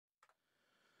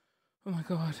Oh my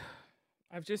God.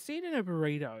 I've just eaten a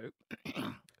burrito.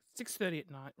 6:30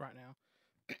 at night right now.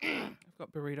 I've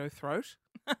got burrito throat.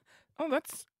 Oh,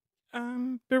 that's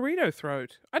burrito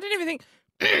throat. I didn't even think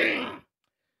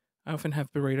I often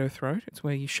have burrito throat. It's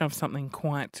where you shove something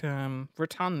quite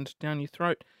rotund down your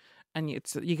throat and you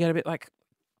get a bit like.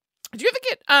 Do you ever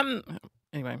get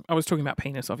anyway, I was talking about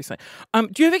penis obviously.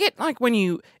 Do you ever get like when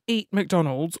you eat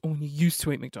McDonald's or when you used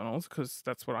to eat McDonald's, because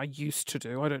that's what I used to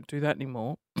do. I don't do that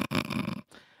anymore.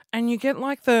 And you get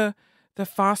like the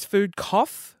fast food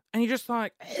cough and you're just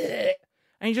like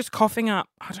and you're just coughing up,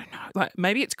 I don't know, like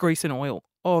maybe it's grease and oil.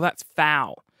 Oh, that's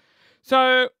foul.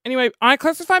 So anyway, I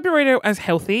classify burrito as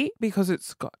healthy because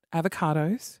it's got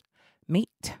avocados,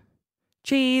 meat,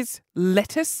 cheese,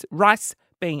 lettuce, rice,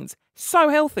 beans. So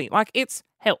healthy. Like it's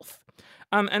health.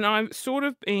 And I'm sort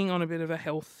of being on a bit of a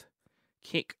health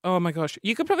kick. Oh my gosh.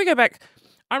 You could probably go back.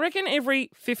 I reckon every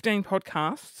 15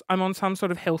 podcasts, I'm on some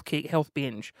sort of health kick, health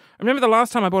binge. I remember the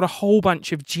last time I bought a whole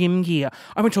bunch of gym gear.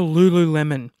 I went to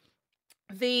Lululemon.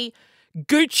 The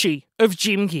Gucci of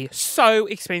gym gear, so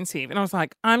expensive. And I was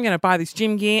like, I'm going to buy this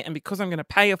gym gear, and because I'm going to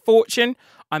pay a fortune,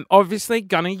 I'm obviously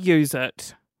going to use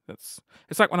it. It's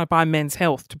like when I buy Men's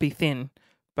Health to be thin,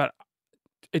 but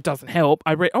it doesn't help.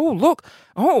 I read,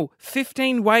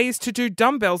 15 ways to do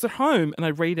dumbbells at home. And I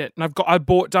read it, and I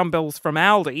bought dumbbells from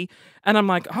Aldi, and I'm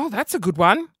like, oh, that's a good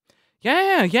one.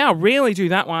 Yeah, I'll really do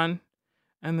that one.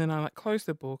 And then I close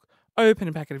the book, open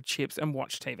a packet of chips and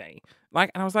watch TV.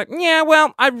 And I was like, yeah,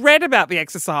 well, I read about the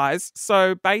exercise.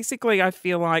 So basically I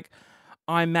feel like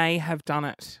I may have done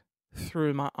it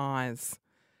through my eyes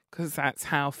because that's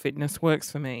how fitness works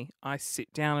for me. I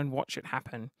sit down and watch it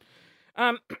happen.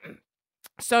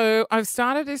 So I've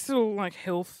started this little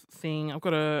health thing. I've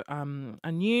got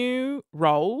a new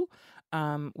role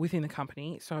within the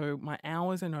company. So my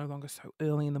hours are no longer so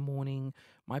early in the morning.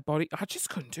 My body, I just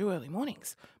couldn't do early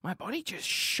mornings. My body just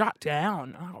shut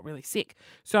down. I got really sick.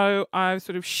 So I've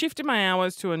sort of shifted my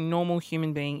hours to a normal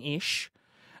human being-ish.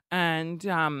 And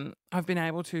I've been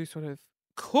able to sort of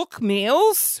cook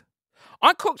meals.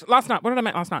 I cooked last night. What did I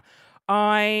make last night?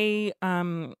 I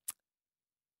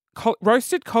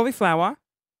roasted cauliflower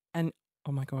and,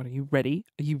 oh my God, are you ready?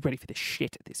 Are you ready for this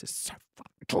shit? This is so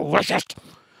fucking delicious.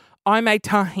 I made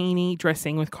tahini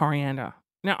dressing with coriander.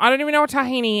 Now, I don't even know what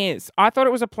tahini is. I thought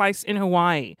it was a place in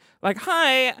Hawaii.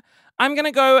 Hi, I'm going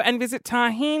to go and visit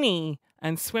Tahini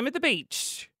and swim at the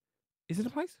beach. Is it a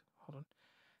place? Hold on.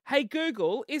 Hey,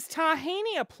 Google, is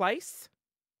Tahini a place?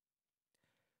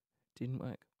 Didn't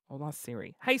work. I'll ask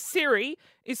Siri. Hey, Siri,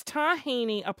 is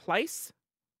Tahini a place?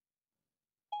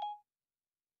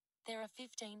 There are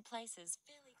 15 places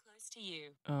fairly close to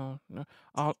you. Oh, no.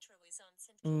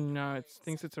 No, it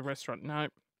thinks it's a restaurant. No.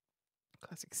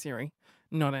 Classic Siri.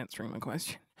 Not answering my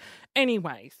question.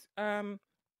 Anyways,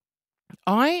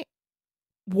 I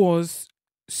was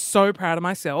so proud of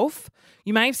myself.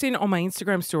 You may have seen it on my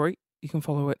Instagram story. You can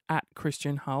follow it at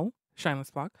Christian Hull.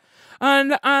 Shameless plug.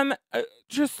 And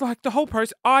just the whole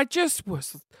process,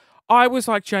 I was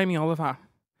like Jamie Oliver,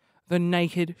 the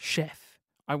naked chef.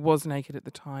 I was naked at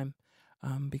the time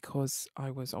because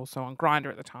I was also on Grindr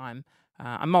at the time.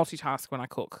 I multitask when I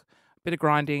cook. A bit of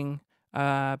grinding,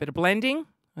 a bit of blending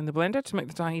in the blender to make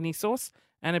the tahini sauce,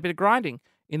 and a bit of grinding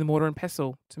in the mortar and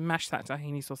pestle to mash that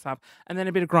tahini sauce up, and then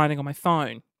a bit of grinding on my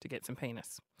phone to get some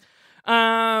penis.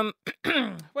 What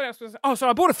else was? Oh, so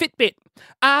I bought a Fitbit.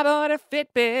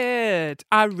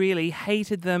 I really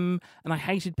hated them, and I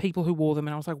hated people who wore them,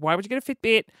 and I was like, why would you get a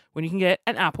Fitbit when you can get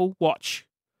an Apple Watch?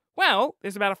 Well,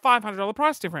 there's about a $500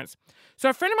 price difference. So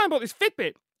a friend of mine bought this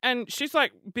Fitbit, and she's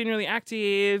been really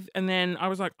active, and then I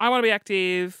was like, I want to be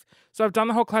active. So I've done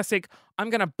the whole classic, I'm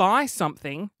going to buy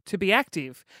something to be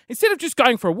active. Instead of just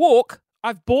going for a walk,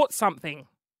 I've bought something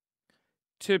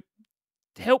to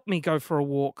help me go for a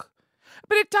walk.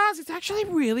 But it's actually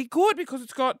really good because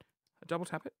it's got a double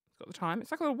tap it, it's got the time,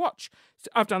 it's like a little watch. So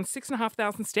I've done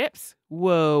 6,500 steps.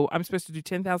 Whoa, I'm supposed to do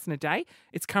 10,000 a day.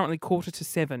 It's currently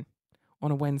 6:45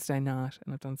 on a Wednesday night,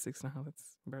 and I've done 6.5.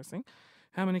 That's embarrassing.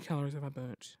 How many calories have I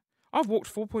burnt? I've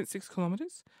walked 4.6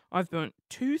 kilometres. I've burnt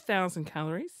 2,000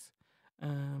 calories.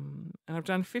 And I've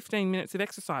done 15 minutes of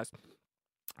exercise.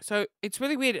 So it's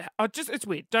really weird. It's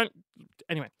weird.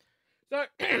 Anyway. So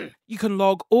you can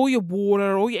log all your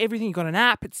water, all your everything. You've got an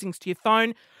app. It syncs to your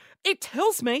phone. It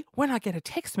tells me when I get a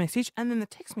text message, and then the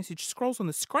text message scrolls on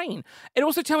the screen. It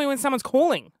also tells me when someone's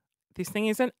calling. This thing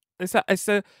it's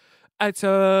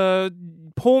a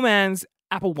poor man's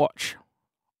Apple Watch.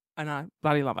 And I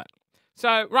bloody love it.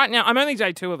 So right now, I'm only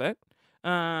day 2 of it.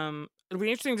 It'll be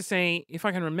interesting to see if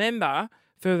I can remember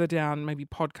further down, maybe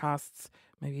podcast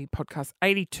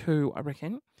 82, I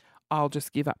reckon. I'll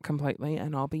just give up completely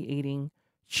and I'll be eating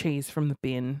cheese from the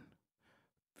bin.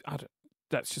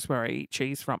 That's just where I eat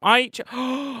cheese from.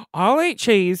 I'll eat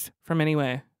cheese from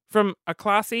anywhere. From a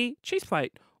classy cheese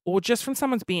plate or just from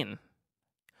someone's bin.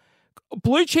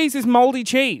 Blue cheese is moldy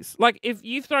cheese. Like if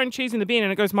you've thrown cheese in the bin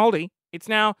and it goes moldy, it's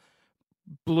now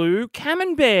blue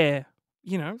camembert.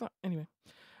 Anyway.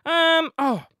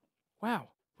 Oh, wow.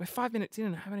 We're 5 minutes in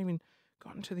and I haven't even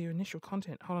gotten to the initial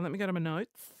content. Hold on, let me go to my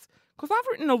notes. Because I've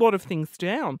written a lot of things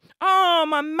down. Oh,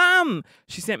 my mum.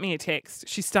 She sent me a text.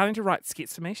 She's starting to write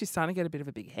skits for me. She's starting to get a bit of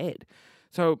a big head.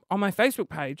 So on my Facebook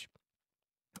page,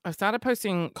 I've started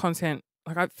posting content.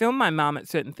 Like I film my mum at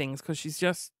certain things because she's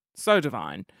just so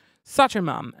divine. Such a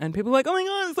mum. And people are like, oh my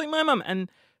God, it's like my mum. And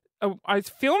I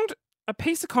filmed a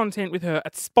piece of content with her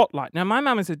at Spotlight. Now, my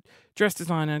mum is a dress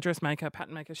designer, dressmaker,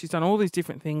 pattern maker. She's done all these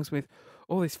different things with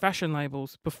all these fashion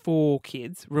labels before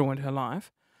kids ruined her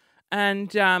life.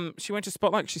 And she went to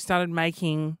Spotlight. She started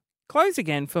making clothes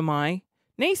again for my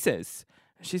nieces.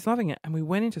 She's loving it. And we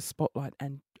went into Spotlight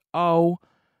and was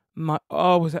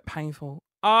that painful.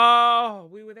 Oh,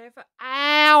 we were there for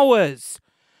hours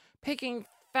picking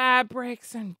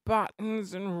fabrics and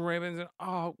buttons and ribbons.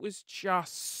 And it was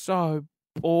just so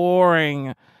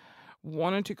boring.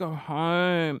 Wanted to go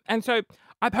home. And so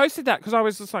I posted that because I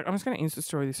was just like, I'm just going to Insta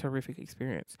story this horrific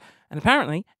experience. And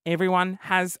apparently everyone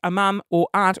has a mum or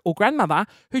aunt or grandmother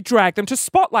who dragged them to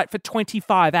Spotlight for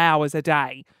 25 hours a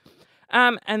day.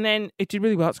 And then it did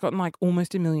really well. It's gotten like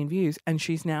almost 1 million views. And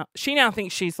she now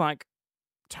thinks she's like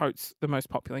totes the most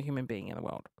popular human being in the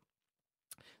world.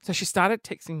 So she started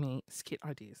texting me skit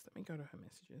ideas. Let me go to her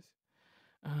messages.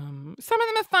 Some of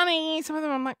them are funny. Some of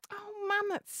them I'm like, oh, Mum,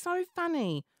 that's so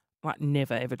funny. Like,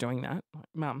 never, ever doing that. Like,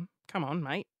 Mum, come on,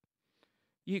 mate.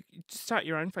 You just start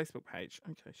your own Facebook page.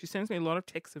 Okay. She sends me a lot of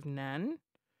texts of Nan.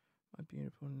 My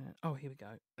beautiful Nan. Oh, here we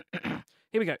go.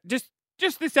 Here we go. Just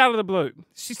this out of the blue.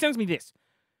 She sends me this.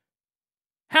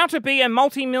 How to be a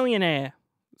multi-millionaire.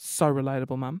 So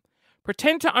relatable, Mum.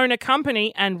 Pretend to own a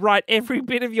company and write every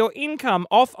bit of your income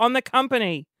off on the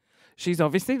company. She's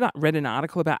obviously like read an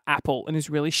article about Apple and is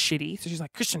really shitty. So she's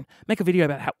like, Christian, make a video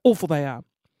about how awful they are.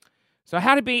 So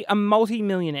how to be a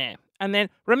multi-millionaire. And then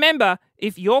remember,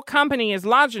 if your company is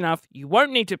large enough, you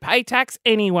won't need to pay tax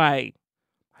anyway.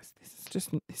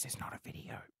 This is not a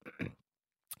video.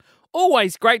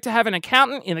 Always great to have an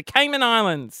accountant in the Cayman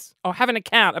Islands. Or have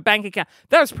a bank account.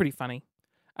 That was pretty funny.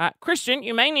 Christian,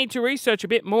 you may need to research a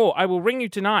bit more. I will ring you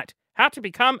tonight. How to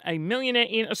become a millionaire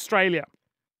in Australia.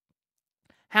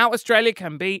 How Australia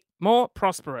can be more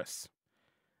prosperous.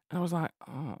 And I was like,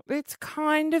 oh, it's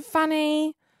kind of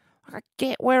funny. I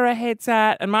get where her head's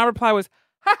at. And my reply was,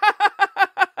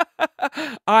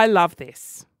 I love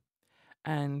this.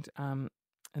 And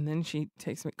then she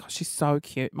texted me, gosh, she's so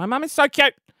cute. My mum is so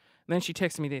cute. And then she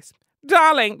texted me this.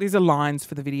 Darling, these are lines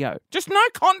for the video. Just no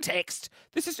context.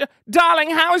 This is just,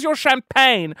 darling, how is your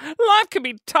champagne? Life can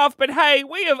be tough, but hey,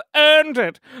 we have earned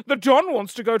it. The Don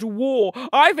wants to go to war.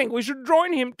 I think we should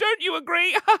join him. Don't you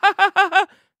agree?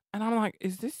 And I'm like,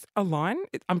 is this a line?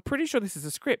 I'm pretty sure this is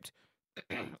a script.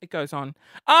 It goes on.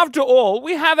 After all,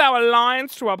 we have our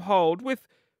alliance to uphold with,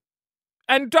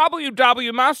 and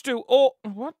WW must do all,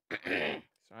 what? Sorry,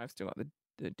 I've still got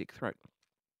the dick throat.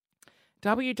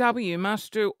 WW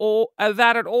must do all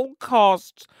that at all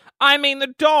costs. I mean, the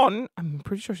Don, I'm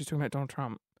pretty sure she's talking about Donald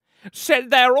Trump,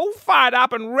 said they're all fired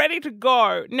up and ready to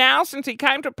go now since he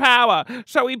came to power,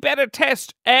 so we better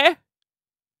test, eh?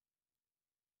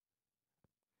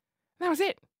 That was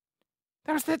it.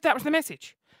 That was the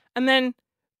message. And then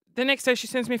the next day she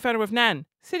sends me a photo of Nan,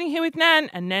 sitting here with Nan,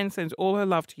 and Nan sends all her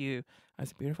love to you.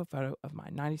 That's a beautiful photo of my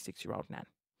 96-year-old Nan.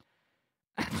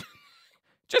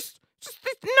 Just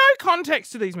there's no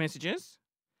context to these messages.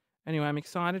 Anyway, I'm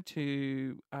excited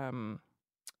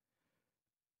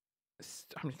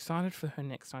for her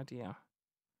next idea.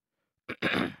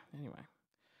 Anyway,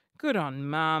 good on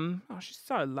Mum. Oh, she's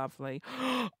so lovely.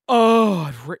 Oh,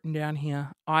 I've written down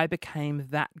here, I became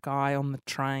that guy on the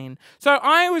train. So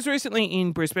I was recently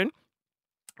in Brisbane.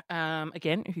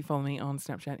 Again, if you follow me on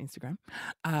Snapchat, Instagram,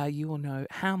 you will know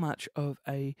how much of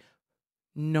a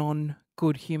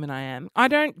non-good human I am. I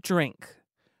don't drink,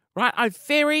 right? I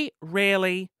very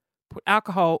rarely put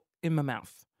alcohol in my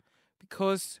mouth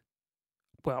because,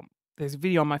 well, there's a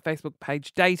video on my Facebook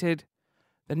page dated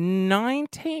the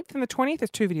 19th and the 20th.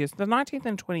 There's two videos, the 19th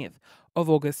and 20th of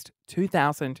August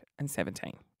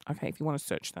 2017. Okay, if you want to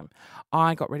search them.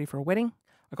 I got ready for a wedding.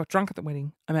 I got drunk at the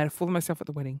wedding. I made a fool of myself at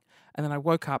the wedding. And then I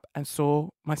woke up and saw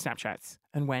my Snapchats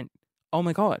and went, oh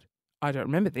my God, I don't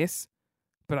remember this.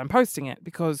 But I'm posting it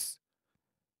because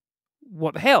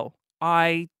what the hell?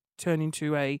 I turn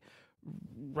into a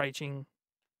raging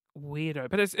weirdo.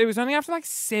 But it was only after like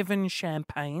 7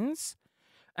 champagnes.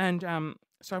 And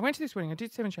so I went to this wedding. I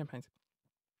did 7 champagnes.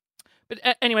 But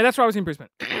anyway, that's why I was in Brisbane.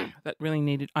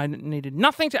 I needed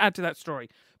nothing to add to that story.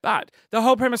 But the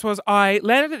whole premise was I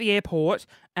landed at the airport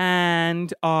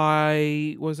and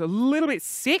I was a little bit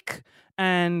sick.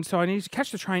 And so I needed to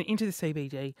catch the train into the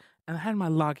CBD. And I had my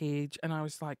luggage and I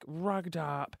was like rugged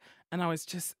up and I was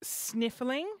just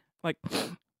sniffling like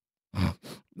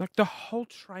the whole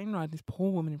train ride, this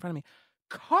poor woman in front of me,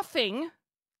 coughing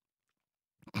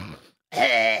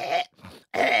like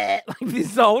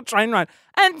this whole train ride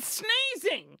and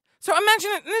sneezing. So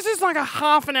imagine it, this is like a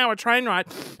half an hour train ride.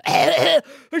 And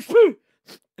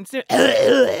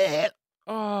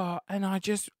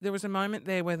there was a moment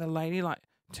there where the lady like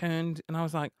turned and I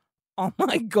was like, oh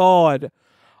my God,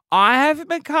 I have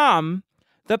become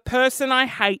the person I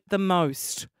hate the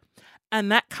most. And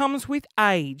that comes with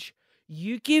age.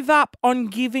 You give up on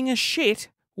giving a shit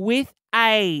with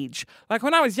age. Like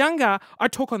when I was younger,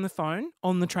 I'd talk on the phone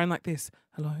on the train like this.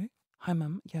 Hello? Hi,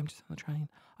 Mum. Yeah, I'm just on the train.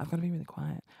 I've got to be really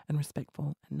quiet and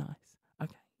respectful and nice.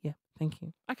 Okay. Yeah. Thank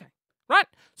you. Okay. Right.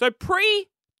 So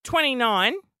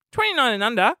pre-29, 29 and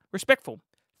under, respectful.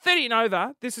 30 and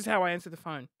over, this is how I answer the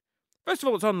phone. First of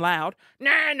all, it's on loud.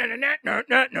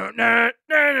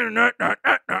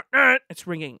 It's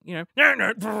ringing, you know.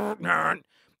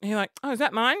 And you're like, oh, is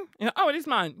that mine? You're like, oh, it is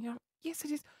mine. You're like, yes,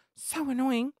 it is. So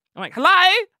annoying. I'm like, hello?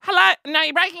 Hello? No,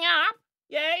 you're breaking up.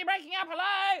 Yeah, you're breaking up.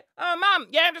 Hello? Oh, Mum.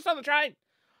 Yeah, I'm just on the train.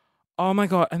 Oh, my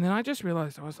God. And then I just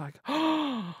realised, I was like,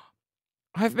 oh,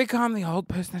 I've become the old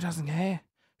person that doesn't care.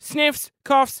 Sniffs,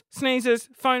 coughs, sneezes,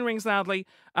 phone rings loudly,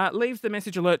 leaves the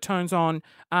message alert tones on,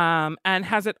 and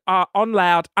has it on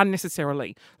loud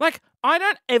unnecessarily. Like, I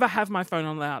don't ever have my phone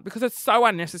on loud because it's so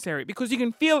unnecessary because you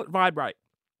can feel it vibrate.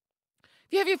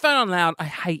 If you have your phone on loud, I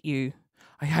hate you.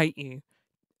 I hate you.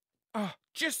 Oh,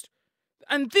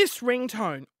 and this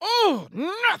ringtone,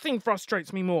 nothing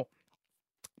frustrates me more.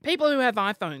 People who have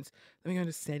iPhones, let me go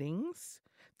into settings.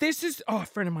 A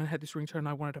friend of mine had this ringtone and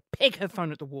I wanted to peg her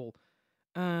phone at the wall.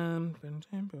 Ringtone.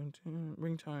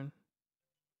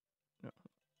 No.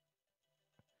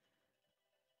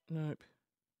 Nope.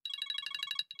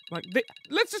 Like,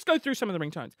 let's just go through some of the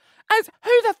ringtones. As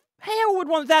who the hell would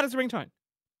want that as a ringtone?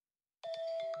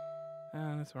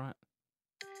 That's all right.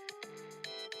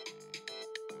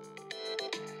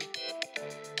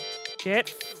 I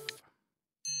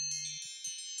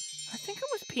think it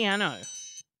was piano.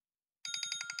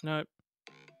 Nope.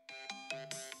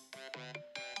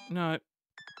 No.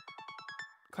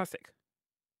 Classic.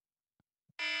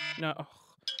 No. Oh,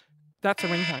 that's a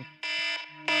ringtone.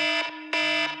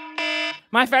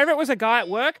 My favourite was a guy at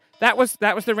work. That was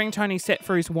the ringtone he set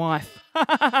for his wife.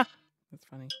 That's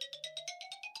funny.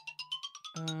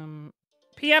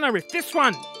 Piano riff. This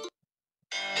one.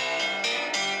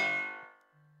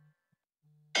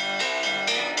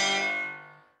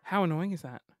 How annoying is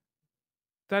that?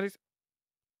 That is...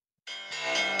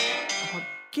 Oh,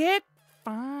 get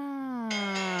fucked.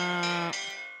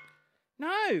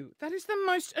 No, that is the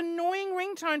most annoying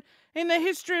ringtone in the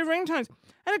history of ringtones.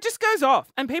 And it just goes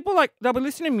off. And people, like, they'll be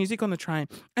listening to music on the train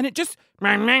and it just...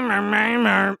 And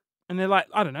they're like,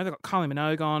 I don't know, they've got Kylie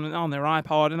Minogue on their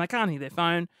iPod and they can't hear their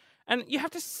phone. And you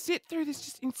have to sit through this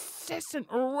just incessant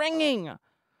ringing.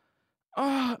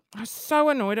 Oh, I was so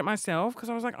annoyed at myself because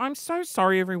I was like, I'm so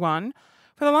sorry, everyone.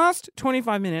 For the last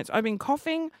 25 minutes, I've been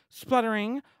coughing,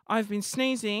 spluttering, I've been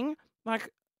sneezing, like,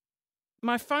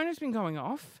 my phone has been going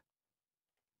off.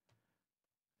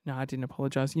 No, I didn't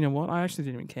apologise. You know what? I actually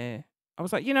didn't even care. I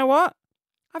was like, you know what?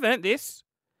 I've earned this.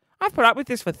 I've put up with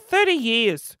this for 30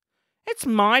 years. It's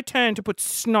my turn to put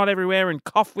snot everywhere and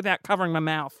cough without covering my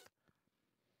mouth.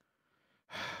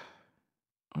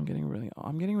 I'm getting really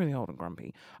old and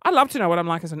grumpy. I'd love to know what I'm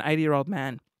like as an 80-year-old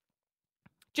man.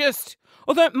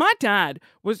 Although my dad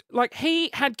was like, he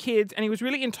had kids and he was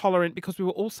really intolerant because we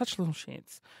were all such little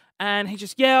shits. And he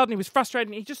just yelled and he was frustrated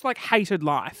and he just like hated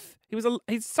life.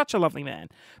 He's such a lovely man.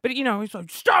 But you know, he's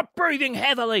like, stop breathing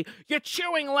heavily. You're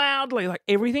chewing loudly. Like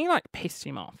everything like pissed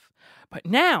him off. But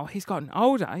now he's gotten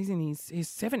older. He's in his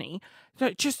 70. So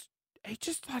he just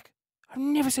like, I've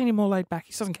never seen him more laid back.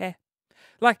 He doesn't care.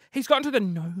 Like he's gotten to the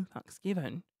no fucks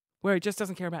given where he just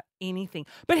doesn't care about anything.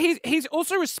 But he's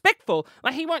also respectful.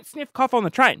 Like he won't sniff cough on the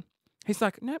train. He's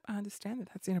like, nope, I understand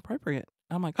that's inappropriate.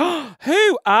 I'm like, oh,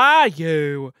 who are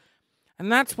you?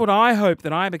 And that's what I hope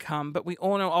that I become. But we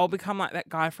all know I'll become like that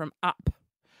guy from Up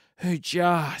who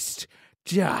just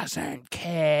doesn't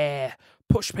care.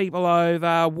 Push people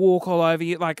over, walk all over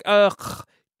you. Like, ugh,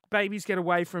 babies get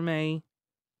away from me.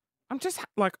 I'm just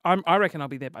like, I reckon I'll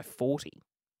be there by 40.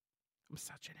 I'm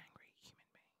such an angry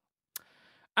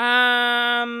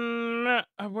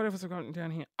What else have I got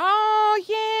down here? Oh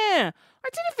yeah, I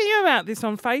did a video about this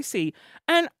on Facey,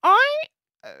 and I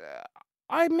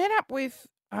met up with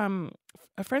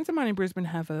friends of mine in Brisbane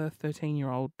have a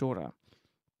 13-year-old daughter,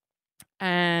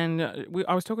 and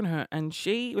I was talking to her, and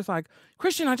she was like,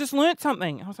 "Christian, I just learnt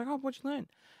something." I was like, "Oh, what'd you learn?"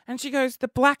 And she goes, "The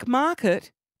black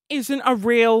market isn't a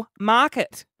real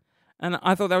market." And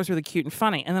I thought that was really cute and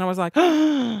funny. And then I was like,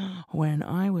 when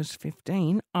I was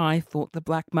 15, I thought the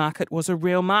black market was a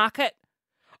real market.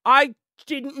 I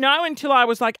didn't know until I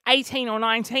was like 18 or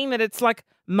 19 that it's like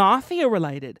mafia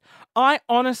related. I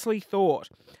honestly thought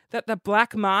that the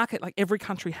black market, like every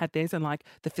country had theirs, and like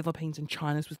the Philippines and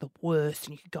China's was the worst,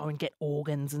 and you could go and get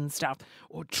organs and stuff,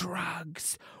 or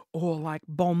drugs, or like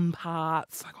bomb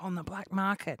parts, like on the black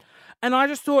market. And I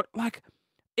just thought, like,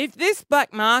 if this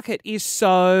black market is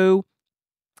so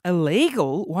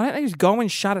illegal, why don't they just go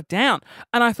and shut it down?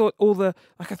 And I thought I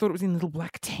thought it was in little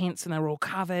black tents and they were all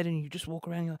covered, and you just walk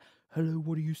around and you're like, "Hello,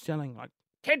 what are you selling?" Like,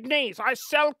 "Kidneys, I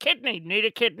sell kidney. Need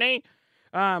a kidney?"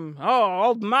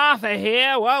 Old Martha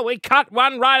here. Well, we cut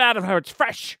one right out of her. It's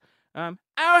fresh. Oh,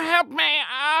 help me.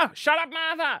 Shut up,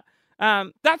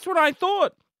 Martha. That's what I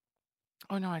thought.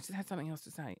 Oh no, I just had something else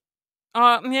to say.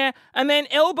 Yeah. And then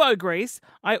elbow grease.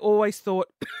 I always thought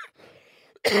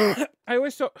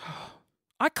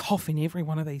I cough in every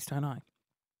one of these, don't I?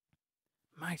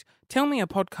 Mate, tell me a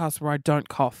podcast where I don't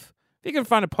cough. If you can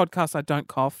find a podcast I don't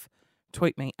cough,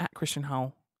 tweet me at Christian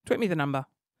Hull. Tweet me the number.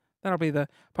 That'll be the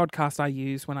podcast I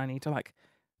use when I need to like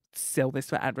sell this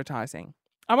for advertising.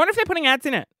 I wonder if they're putting ads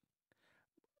in it.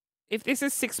 If this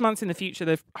is 6 months in the future,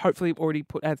 they've hopefully already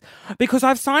put ads. Because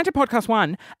I've signed to Podcast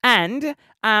One, and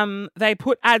they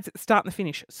put ads at the start and the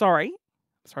finish. Sorry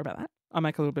about that. I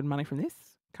make a little bit of money from this.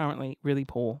 Currently really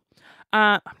poor.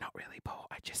 I'm not really poor.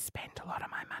 I just spend a lot of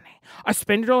my money. I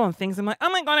spend it all on things. I'm like, oh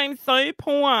my God, I'm so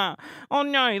poor. Oh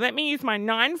no, let me use my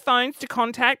 9 phones to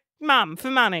contact mum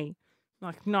for money.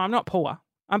 Like, no, I'm not poor.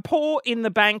 I'm poor in the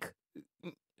bank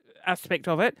aspect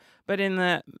of it, but in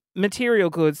the material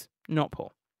goods, not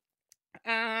poor.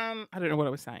 I don't know what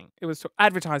I was saying. It was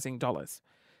advertising dollars.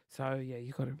 So yeah,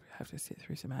 you have to sit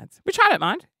through some ads, which I don't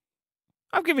mind.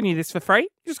 I've given you this for free.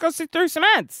 You just got to sit through some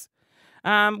ads.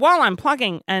 While I'm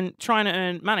plugging and trying to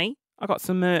earn money, I got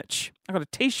some merch. I got a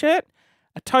t-shirt,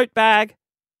 a tote bag,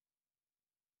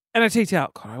 and a tea towel.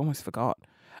 God, I almost forgot.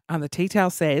 The tea towel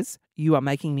says, "You are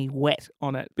making me wet"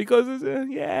 on it because it's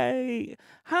yay.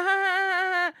 Ha ha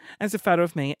ha. It's a photo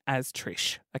of me as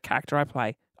Trish, a character I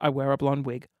play. I wear a blonde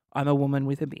wig. I'm a woman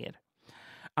with a beard.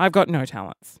 I've got no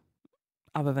talents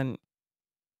other than,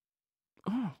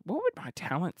 what would my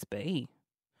talents be?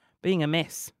 Being a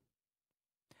mess.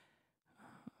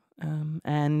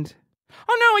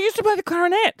 I used to play the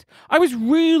clarinet. I was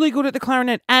really good at the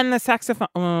clarinet and the saxophone.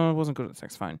 I wasn't good at the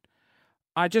saxophone.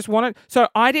 I just wanted, so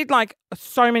I did like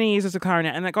so many years as a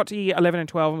clarinet, and that got to year 11 and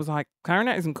 12 and was like,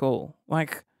 clarinet isn't cool.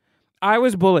 Like, I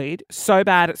was bullied so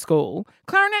bad at school.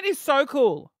 Clarinet is so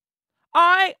cool.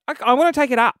 I want to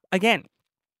take it up again,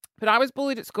 but I was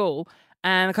bullied at school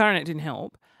and the clarinet didn't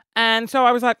help. And so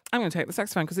I was like, I'm going to take the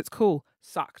saxophone because it's cool.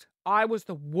 Sucked. I was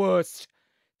the worst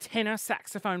tenor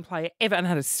saxophone player ever, and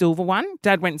had a silver one.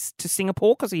 Dad went to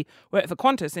Singapore because he worked for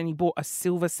Qantas, and he bought a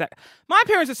silver sax. My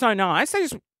parents are so nice. They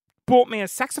just bought me a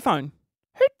saxophone.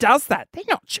 Who does that? They're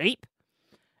not cheap.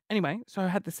 Anyway, so I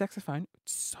had the saxophone.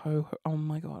 Oh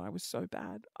my God, I was so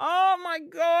bad. Oh my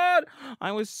God,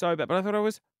 I was so bad. But I thought I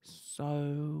was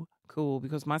so cool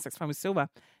because my saxophone was silver.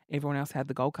 Everyone else had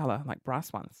the gold color, like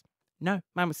brass ones. No,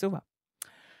 mine was silver.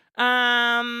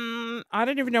 I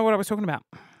don't even know what I was talking about.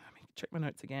 Let me check my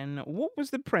notes again. What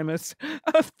was the premise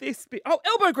of this bit? Oh,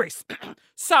 elbow grease.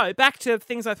 So back to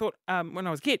things I thought when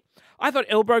I was a kid. I thought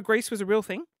elbow grease was a real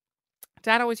thing.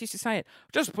 Dad always used to say it.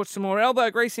 Just put some more elbow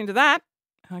grease into that.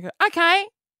 And I go, okay.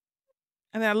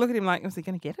 And then I look at him like, is he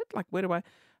going to get it? Like, where do I?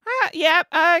 Yep,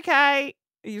 okay.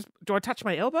 Do I touch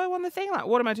my elbow on the thing? Like,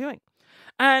 what am I doing?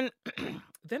 And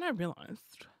then I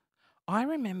realised, I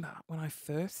remember when I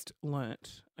first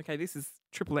learnt, okay, this is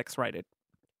XXX rated.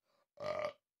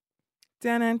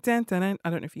 Dun, dun, dun, dun, dun. I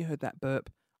don't know if you heard that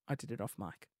burp. I did it off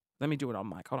mic. Let me do it on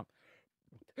mic. Hold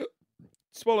on.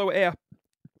 Swallow air.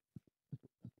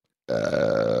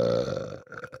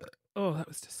 Oh, that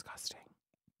was disgusting.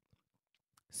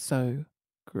 So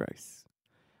gross.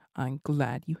 I'm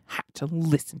glad you had to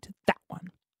listen to that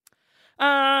one.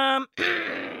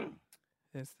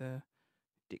 There's the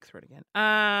dick thread again.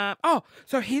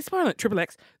 So here's why I learnt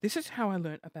XXX. This is how I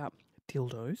learnt about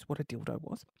dildos, what a dildo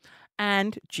was,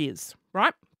 and jizz,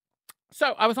 right?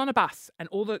 So I was on a bus and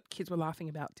all the kids were laughing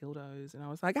about dildos and I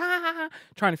was like,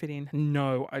 trying to fit in.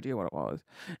 No idea what it was.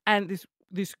 And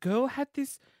this girl had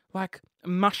this like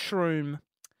mushroom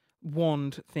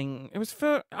wand thing. It was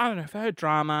for, I don't know, for her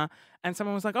drama. And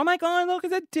someone was like, oh my God, look,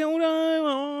 it's a dildo.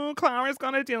 Oh, Clara's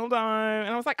got a dildo.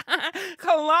 And I was like,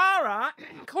 Clara,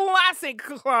 classic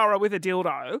Clara with a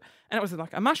dildo. And it was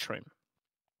like a mushroom.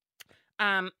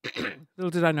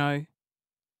 Little did I know,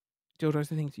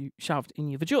 dildos are things you shoved in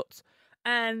your vajoots.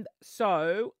 And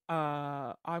so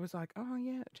I was like, oh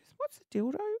yeah, just what's a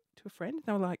dildo to a friend? And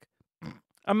they were like,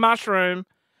 a mushroom.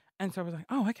 And so I was like,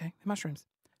 oh, okay, they're mushrooms.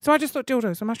 So I just thought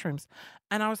dildos were mushrooms.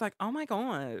 And I was like, oh my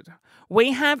God,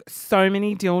 we have so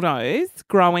many dildos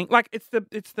growing. Like it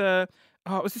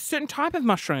was a certain type of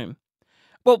mushroom.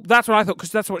 Well, that's what I thought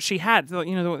because that's what she had. So,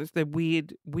 you know, the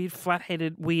weird,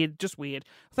 flat-headed, just weird.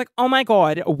 It's like, oh my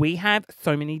God, we have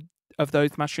so many of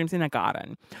those mushrooms in our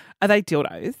garden. Are they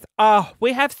dildos? Oh,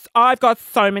 I've got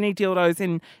so many dildos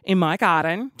in my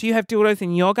garden. Do you have dildos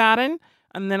in your garden?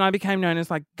 And then I became known as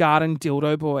like garden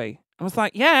dildo boy. I was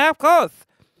like, yeah, of course.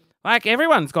 Like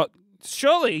everyone's got,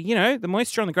 surely, you know, the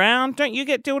moisture on the ground. Don't you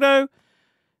get dildos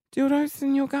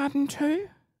in your garden too?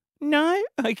 No?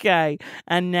 Okay.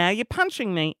 And now you're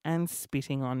punching me and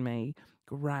spitting on me.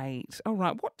 Great. All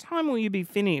right. What time will you be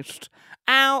finished?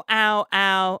 Ow, ow,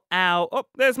 ow, ow. Oh,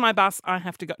 there's my bus. I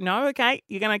have to go. No, okay.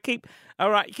 You're going to keep. All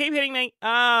right. Keep hitting me.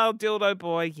 Oh, dildo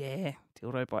boy. Yeah,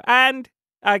 dildo boy. And,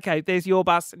 okay, there's your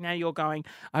bus. Now you're going.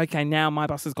 Okay, now my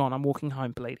bus is gone. I'm walking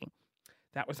home bleeding.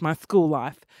 That was my school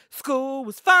life. School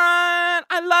was fun.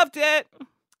 I loved it.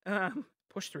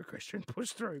 Push through, Christian.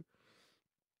 Push through.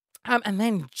 And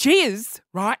then jizz,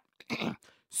 right?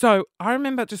 So I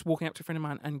remember just walking up to a friend of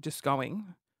mine and just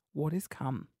going, what is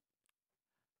cum?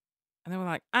 And they were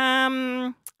like,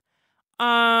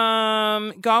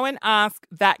 go and ask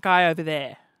that guy over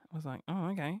there. I was like, oh,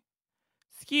 okay.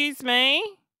 Excuse me,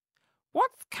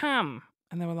 what's cum?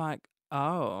 And they were like,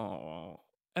 oh.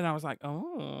 And I was like,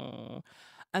 oh.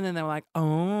 And then they were like,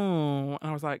 oh. And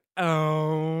I was like,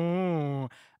 oh.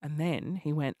 And then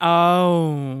he went,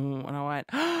 oh. And I went,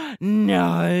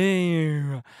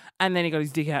 no. And then he got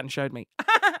his dick out and showed me.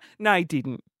 No, he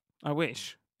didn't. I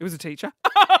wish. It was a teacher.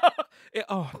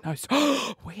 Oh, no.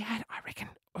 We had, I reckon,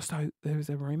 so there was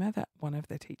a rumour that one of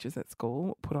the teachers at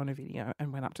school put on a video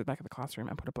and went up to the back of the classroom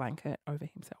and put a blanket over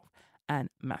himself and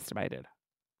masturbated.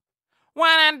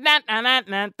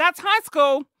 That's high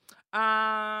school.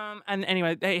 And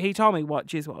anyway, he told me what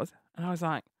jizz was. And I was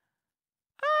like,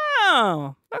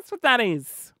 oh, that's what that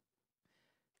is.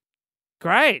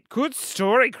 Great. Good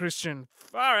story, Christian.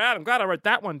 Far out. I'm glad I wrote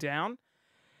that one down.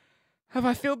 Have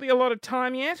I filled the allotted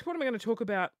time yet? What am I going to talk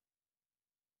about?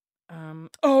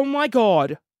 Oh my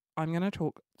God. I'm going to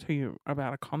talk to you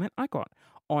about a comment I got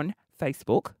on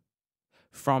Facebook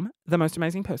from the most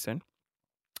amazing person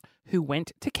who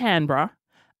went to Canberra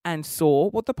and saw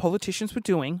what the politicians were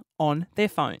doing on their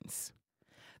phones.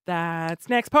 That's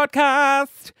next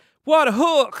podcast. What a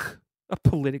hook. A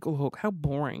political hook. How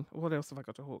boring. What else have I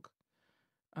got to hook?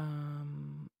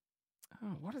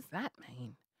 What does that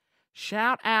mean?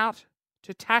 Shout out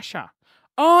to Tasha.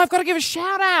 Oh, I've got to give a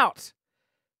shout out.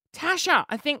 Tasha.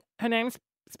 I think her name's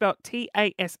spelled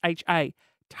Tasha.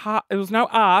 It was no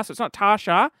R, so it's not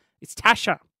Tasha. It's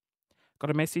Tasha.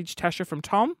 Got a message, Tasha, from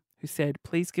Tom, who said,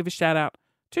 please give a shout out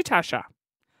to Tasha.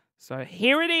 So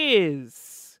here it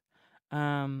is.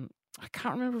 I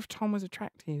can't remember if Tom was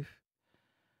attractive.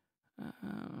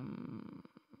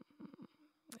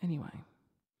 Anyway.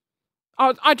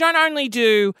 Oh, I don't only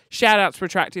do shout outs for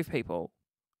attractive people.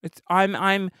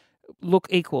 I'm look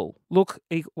equal. What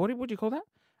would you call that?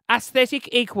 Aesthetic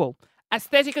equal.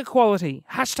 Aesthetic equality.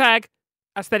 Hashtag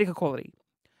aesthetic equality.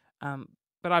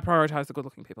 But I prioritize the good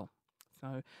looking people. So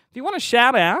if you want a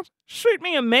shout out, shoot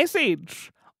me a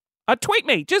message. Tweet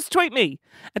me. Just tweet me.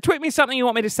 Tweet me something you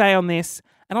want me to say on this.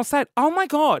 And I'll say, oh my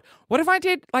God, what if I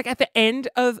did, like at the end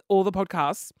of all the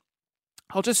podcasts,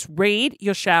 I'll just read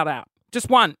your shout out. Just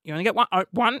one. You only get one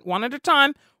at a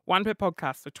time, one per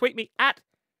podcast. So tweet me at,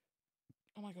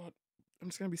 oh my God, I'm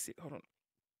just going to be sick. Hold on.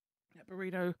 That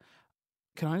burrito.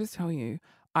 Can I just tell you,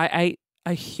 I ate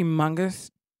a humongous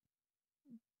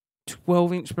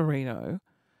 12-inch burrito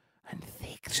and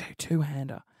thick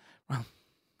two-hander. Well,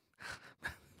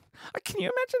 can you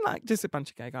imagine like just a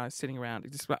bunch of gay guys sitting around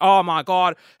just like, oh my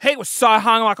God, he was so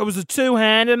hung like it was a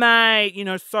two-hander, mate. You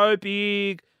know, so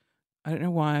big. I don't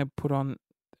know why I put on.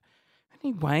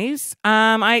 Anyways,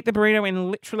 I ate the burrito in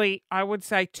literally, I would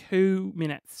say 2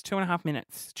 minutes, 2.5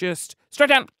 minutes, just straight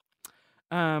down.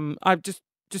 I just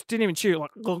didn't even chew.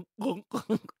 Like,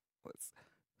 it's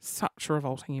such a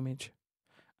revolting image.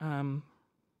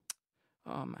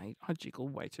 Oh, mate, I jiggle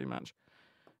way too much.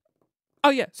 Oh,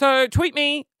 yeah. So tweet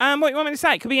me what you want me to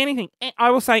say. It could be anything.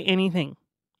 I will say anything.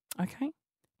 Okay?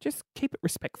 Just keep it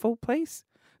respectful, please.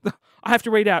 I have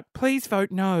to read out, please vote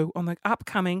no on the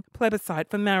upcoming plebiscite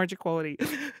for marriage equality.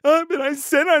 Oh, but I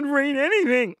said I'd read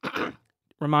anything.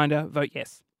 Reminder, vote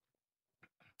yes.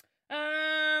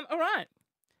 All right.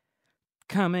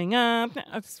 Coming up,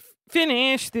 let's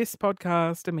finish this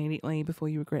podcast immediately before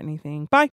you regret anything. Bye.